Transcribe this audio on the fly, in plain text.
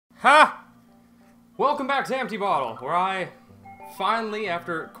Ha! Welcome back to Empty Bottle, where I finally,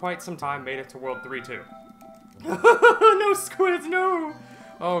 after quite some time, made it to World 3-2. No squids, no!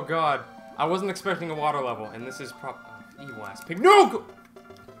 Oh god. I wasn't expecting a water level, and this is evil ass pig. No!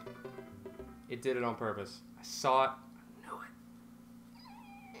 It did it on purpose. I saw it. I knew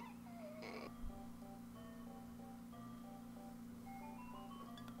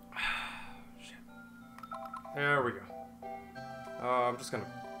it. Shit. There we go. I'm just gonna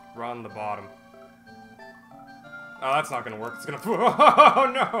run the bottom. Oh, that's not gonna work. It's gonna. Oh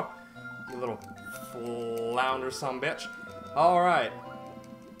no! You little flounder sumbitch. Alright.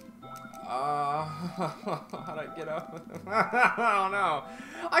 How'd I get up? Oh no.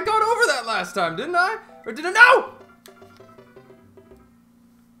 I got over that last time, didn't I? Or did I? No!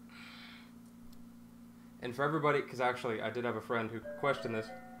 And for everybody, because actually I did have a friend who questioned this.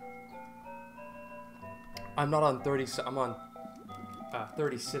 I'm not on 30, I'm on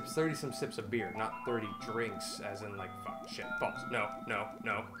 30 some sips of beer, not 30 drinks, as in like, fuck, shit, balls. No, no,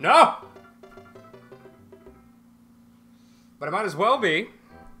 no, no! But I might as well be.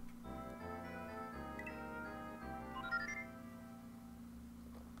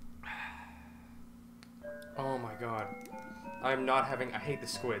 Oh my god. I'm not having, I hate the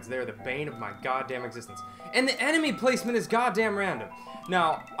squids. They're the bane of my goddamn existence. And the enemy placement is goddamn random.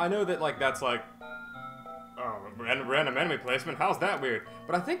 Now, I know that like, that's like, oh, random enemy placement? How's that weird?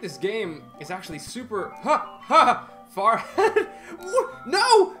 But I think this game is actually super far ahead.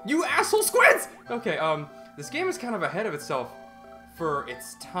 No! You asshole squids! Okay, this game is kind of ahead of itself for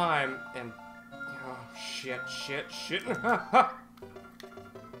its time and oh shit.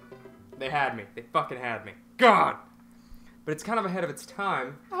 They had me. They fucking had me. God! But it's kind of ahead of its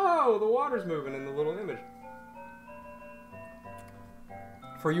time. Oh, the water's moving in the little image.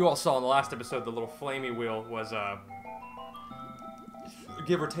 For you all saw in the last episode, the little flamey wheel was,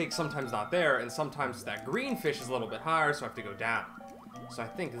 give or take, sometimes not there, and sometimes that green fish is a little bit higher, so I have to go down. So I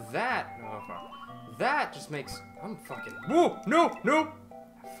think that, that just makes, I'm fucking, whoa, no!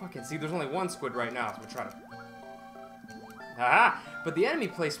 Fucking, see, there's only one squid right now, so we'll try to, but the enemy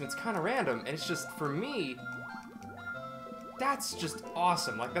placement's kind of random, and it's just, for me, that's just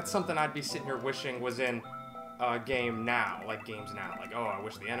awesome. Like, that's something I'd be sitting here wishing was in game now, like games now. Like, oh, I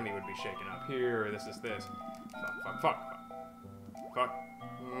wish the enemy would be shaken up here, or this is this. Fuck. Oh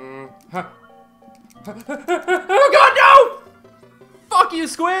god, no! Fuck you,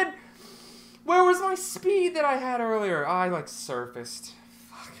 squid! Where was my speed that I had earlier? I, like, surfaced.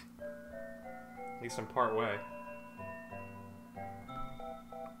 Fuck. At least I'm part way.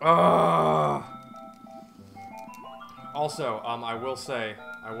 Also, I will say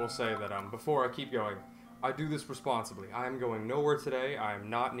that, before I keep going, I do this responsibly. I am going nowhere today. I am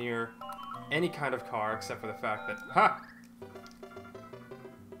not near any kind of car, except for the fact that,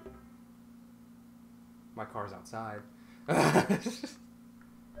 my car's outside.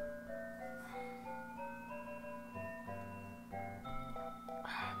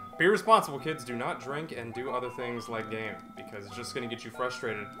 Be responsible, kids. Do not drink and do other things like game, because it's just gonna get you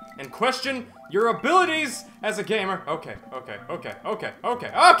frustrated and question your abilities as a gamer. Okay. Oh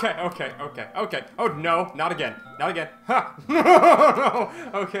no, not again. Ha! No.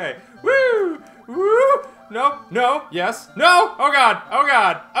 Okay. Woo! No. Yes. No. Oh god. Oh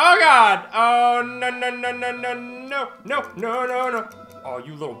no. Oh,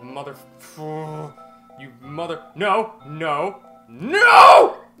 you little mother. You mother. No.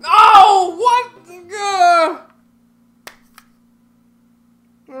 Oh, what?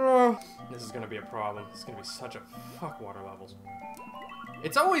 This is gonna be a problem. This is gonna be such a fuck water levels.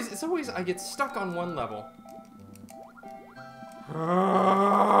 It's always I get stuck on one level.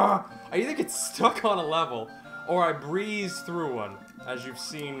 I either get stuck on a level or I breeze through one, as you've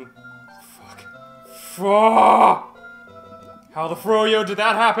seen. Fuck. How the froyo did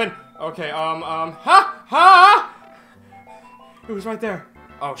that happen? Okay, it was right there.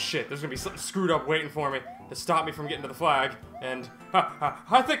 Oh shit, there's gonna be something screwed up waiting for me to stop me from getting to the flag. And,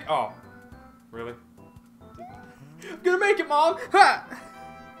 I think, oh. Really? I'm gonna make it, Mom! Ha!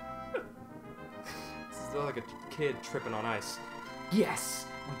 This is like a kid tripping on ice. Yes,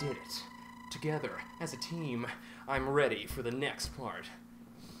 we did it. Together, as a team, I'm ready for the next part.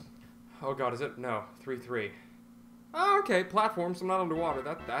 Oh god, is it? No, 3-3. Oh, okay, platforms, I'm not underwater.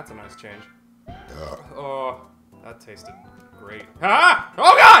 That's a nice change. Oh, that tasted great. Ah!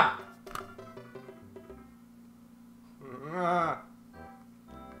 Oh god!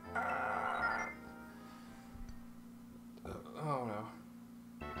 Oh no.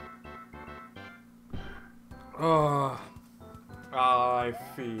 Oh, I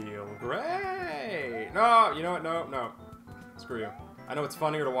feel great. No, you know what? No. Screw you. I know it's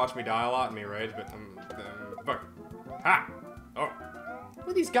funnier to watch me die a lot and me rage, but fuck. Ha! Oh. Look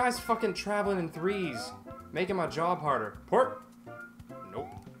at these guys fucking traveling in threes, making my job harder. Port? Nope.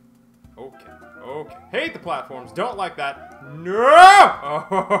 Okay. Okay. Hate the platforms. Don't like that. No!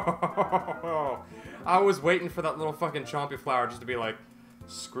 Oh. I was waiting for that little fucking chompy flower just to be like,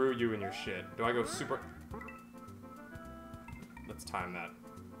 screw you and your shit. Do I go super... Let's time that.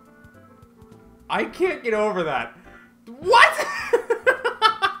 I can't get over that. What?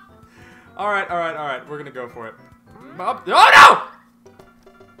 Alright, alright, alright. We're gonna go for it. Oh, no!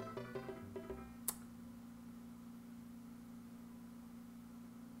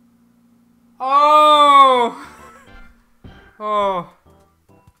 Oh!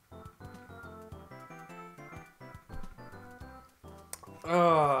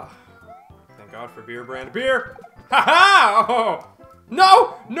 Oh. Thank God for beer brand beer. Ha ha! Oh!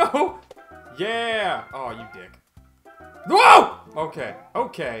 No! No! Yeah! Oh, you dick. Whoa! Okay,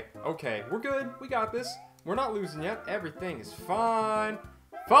 okay, okay. We're good. We got this. We're not losing yet. Everything is fine.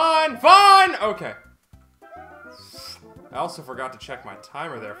 Fine, fine! Okay. I also forgot to check my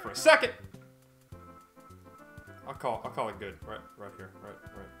timer there for a second. I'll call it good. Right here. Right.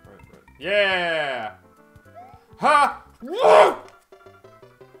 Yeah! Ha! Whoa!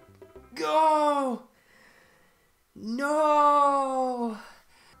 Go! No!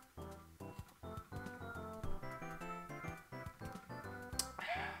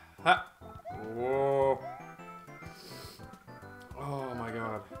 Ha! Whoa! Oh my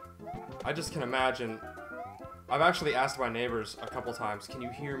god. I just can imagine. I've actually asked my neighbors a couple times, can you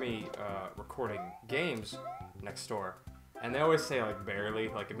hear me recording games next door? And they always say like barely,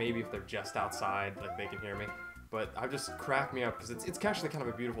 like maybe if they're just outside, like they can hear me. But I've just cracked me up because it's actually kind of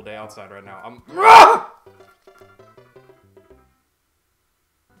a beautiful day outside right now.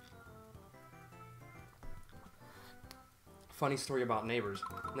 Funny story about neighbors.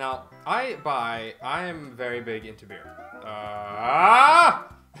 Now, I am very big into beer.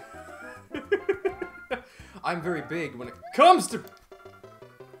 I'm very big when it comes to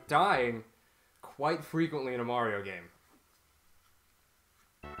dying quite frequently in a Mario game.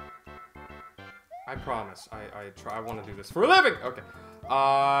 I promise. I want to do this for a living. Okay.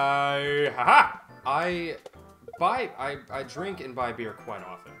 I drink and buy beer quite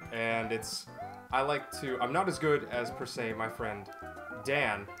often, and I'm not as good as, per se, my friend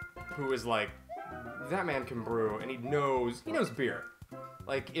Dan, who is like, that man can brew, and he knows beer.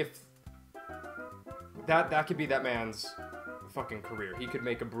 Like, if that could be that man's fucking career. He could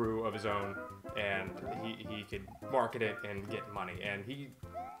make a brew of his own, and he could market it and get money, and he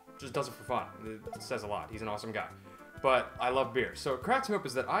just does it for fun. It says a lot. He's an awesome guy. But I love beer. So it cracks me up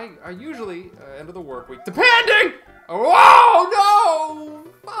is that I usually, end of the work week, depending! Oh,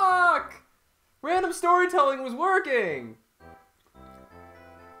 no! Fuck! Random storytelling was working!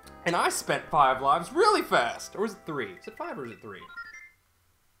 And I spent 5 lives really fast. Or is it 3? Is it 5 or is it 3?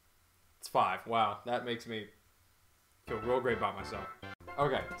 It's 5. Wow, that makes me feel real great about myself.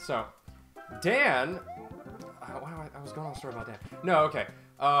 Okay, so, Dan... I was going on a story about Dan. No, okay.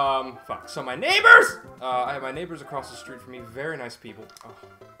 Fuck. So my neighbors! I have my neighbors across the street from me. Very nice people. Oh.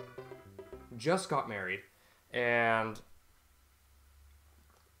 Just got married. And...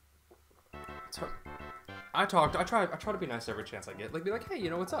 So, I try to be nice every chance I get. Like, be like, hey, you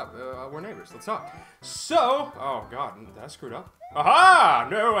know, what's up? We're neighbors. Let's talk. So... Oh, God. Did I screw up? Aha!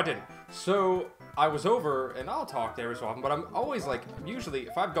 No, I didn't. So, I was over, and I'll talk to every so often, but I'm always, like, usually,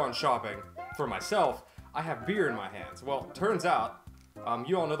 if I've gone shopping for myself, I have beer in my hands. Well, turns out,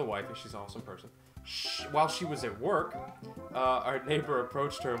 you all know the wifey, she's an awesome person. While she was at work, our neighbor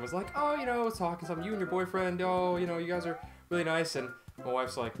approached her and was like, oh, you know, I was talking to you and your boyfriend, oh, you know, you guys are really nice, and my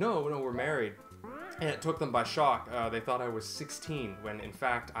wife's like, no, we're married. And it took them by shock. They thought I was 16, when in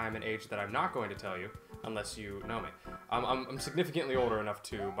fact, I'm an age that I'm not going to tell you, unless you know me. I'm significantly older enough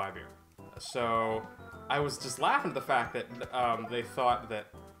to buy beer. So, I was just laughing at the fact that they thought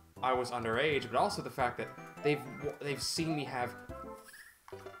that I was underage, but also the fact that they've seen me have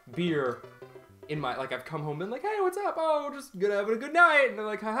beer in my, like, I've come home and been like, hey, what's up? Oh, just having a good night. And they're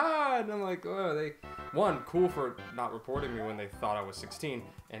like, haha. And I'm like, oh, cool for not reporting me when they thought I was 16,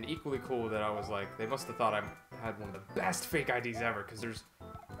 and equally cool that I was like, they must have thought I had one of the best fake IDs ever, because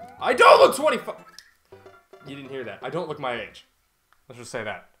I don't look 25. You didn't hear that. I don't look my age. Let's just say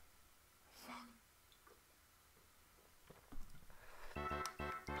that.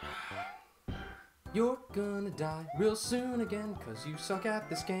 You're gonna die real soon again, cause you suck at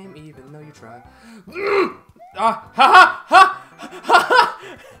this game even though you try. I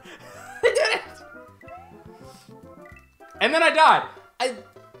did it! And then I died.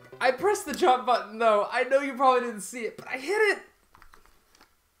 I pressed the jump button though. I know you probably didn't see it, but I hit it.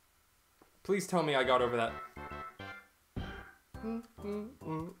 Please tell me I got over that.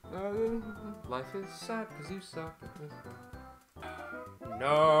 Life is sad because you suck.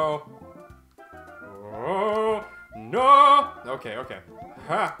 No. Oh, no. Okay, okay.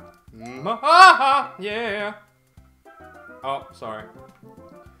 Ha. Ha ha. Yeah. Oh, sorry.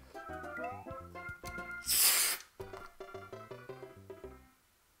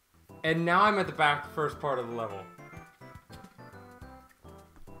 And now I'm at the first part of the level.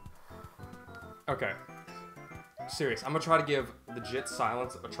 Okay. Serious. I'm gonna try to give legit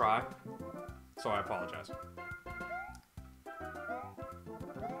silence a try. So I apologize.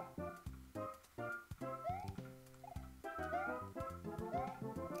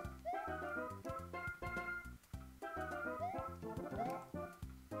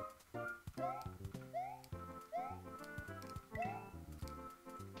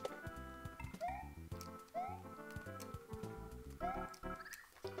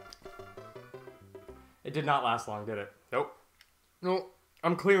 It did not last long, did it? Nope. Nope.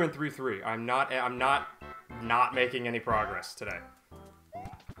 I'm clearing 3-3. I'm not making any progress today.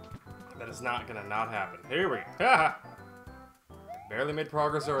 That is not gonna not happen. Here we go. Barely made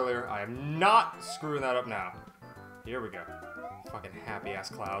progress earlier. I am not screwing that up now. Here we go. Fucking happy ass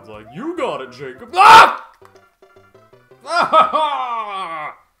clouds like, you got it, Jacob. Ah!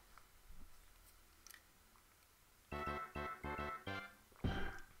 Ah!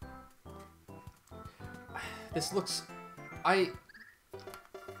 This looks...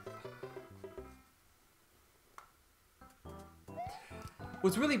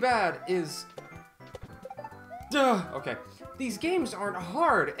 What's really bad is... Duh! Okay. These games aren't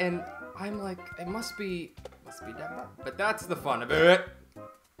hard, and I'm like, it must be that bad. But that's the fun of it.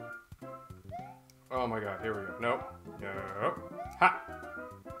 Oh my god, here we go. Nope. Nope. Ha!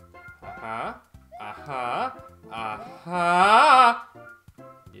 Uh-huh. Uh-huh. Uh-huh!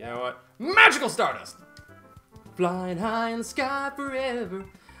 You know what? Magical Stardust! Flying high in the sky forever.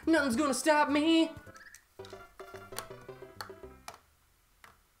 Nothing's gonna stop me.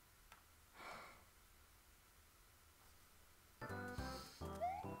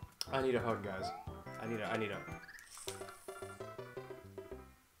 I need a hug, guys. I need a...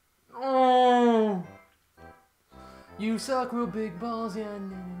 Oh! You suck real big balls, yeah.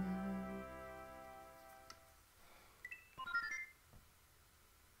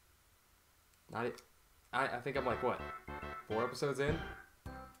 Not it. I think I'm like, what? 4 episodes in?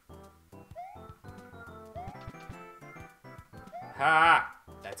 Ha!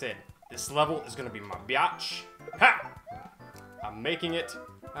 That's it. This level is gonna be my biatch. Ha! I'm making it.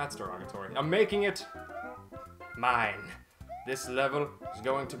 That's derogatory. I'm making it mine. This level is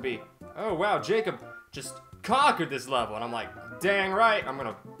going to be... Oh, wow, Jacob just conquered this level. And I'm like, dang right. I'm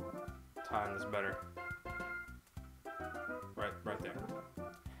gonna time this better. Right there.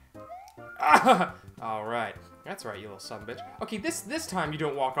 Ah! Alright. That's right, you little sumbitch. Okay, this time you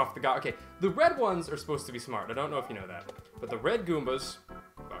don't walk off the Okay, the red ones are supposed to be smart. I don't know if you know that. But the red Goombas,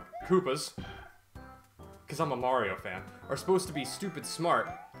 Koopas, because I'm a Mario fan, are supposed to be stupid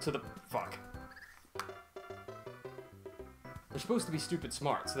smart to the... Fuck. They're supposed to be stupid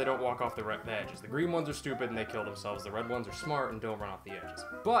smart, so they don't walk off the edges. The green ones are stupid and they kill themselves. The red ones are smart and don't run off the edges.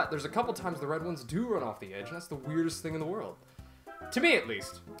 But there's a couple times the red ones do run off the edge, and that's the weirdest thing in the world. To me, at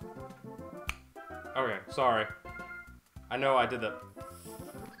least. Okay, sorry. I know I did that.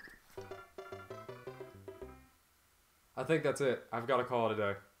 I think that's it. I've got to call it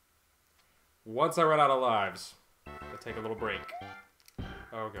a day. Once I run out of lives, I'll take a little break.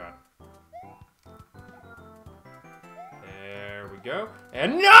 Oh god. There we go.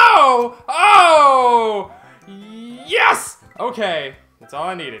 And no! Oh! Yes! Okay, that's all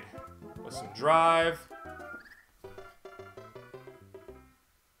I needed. With some drive.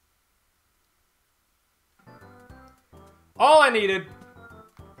 All I needed.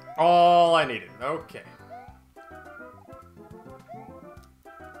 All I needed. Okay.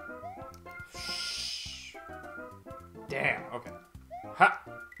 Shh. Damn. Okay. Ha.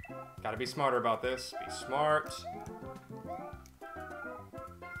 Gotta be smarter about this. Be smart.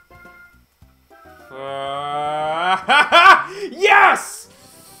 Yes!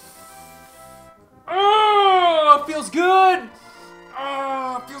 Oh, feels good.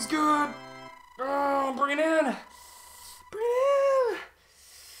 Oh, feels good. Oh, bring it in.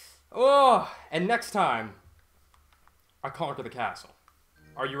 Oh, and next time, I conquer the castle.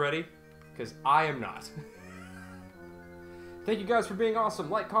 Are you ready? Because I am not. Thank you guys for being awesome.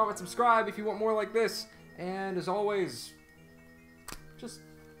 Like, comment, subscribe if you want more like this. And as always, just,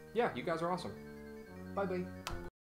 yeah, you guys are awesome. Bye-bye.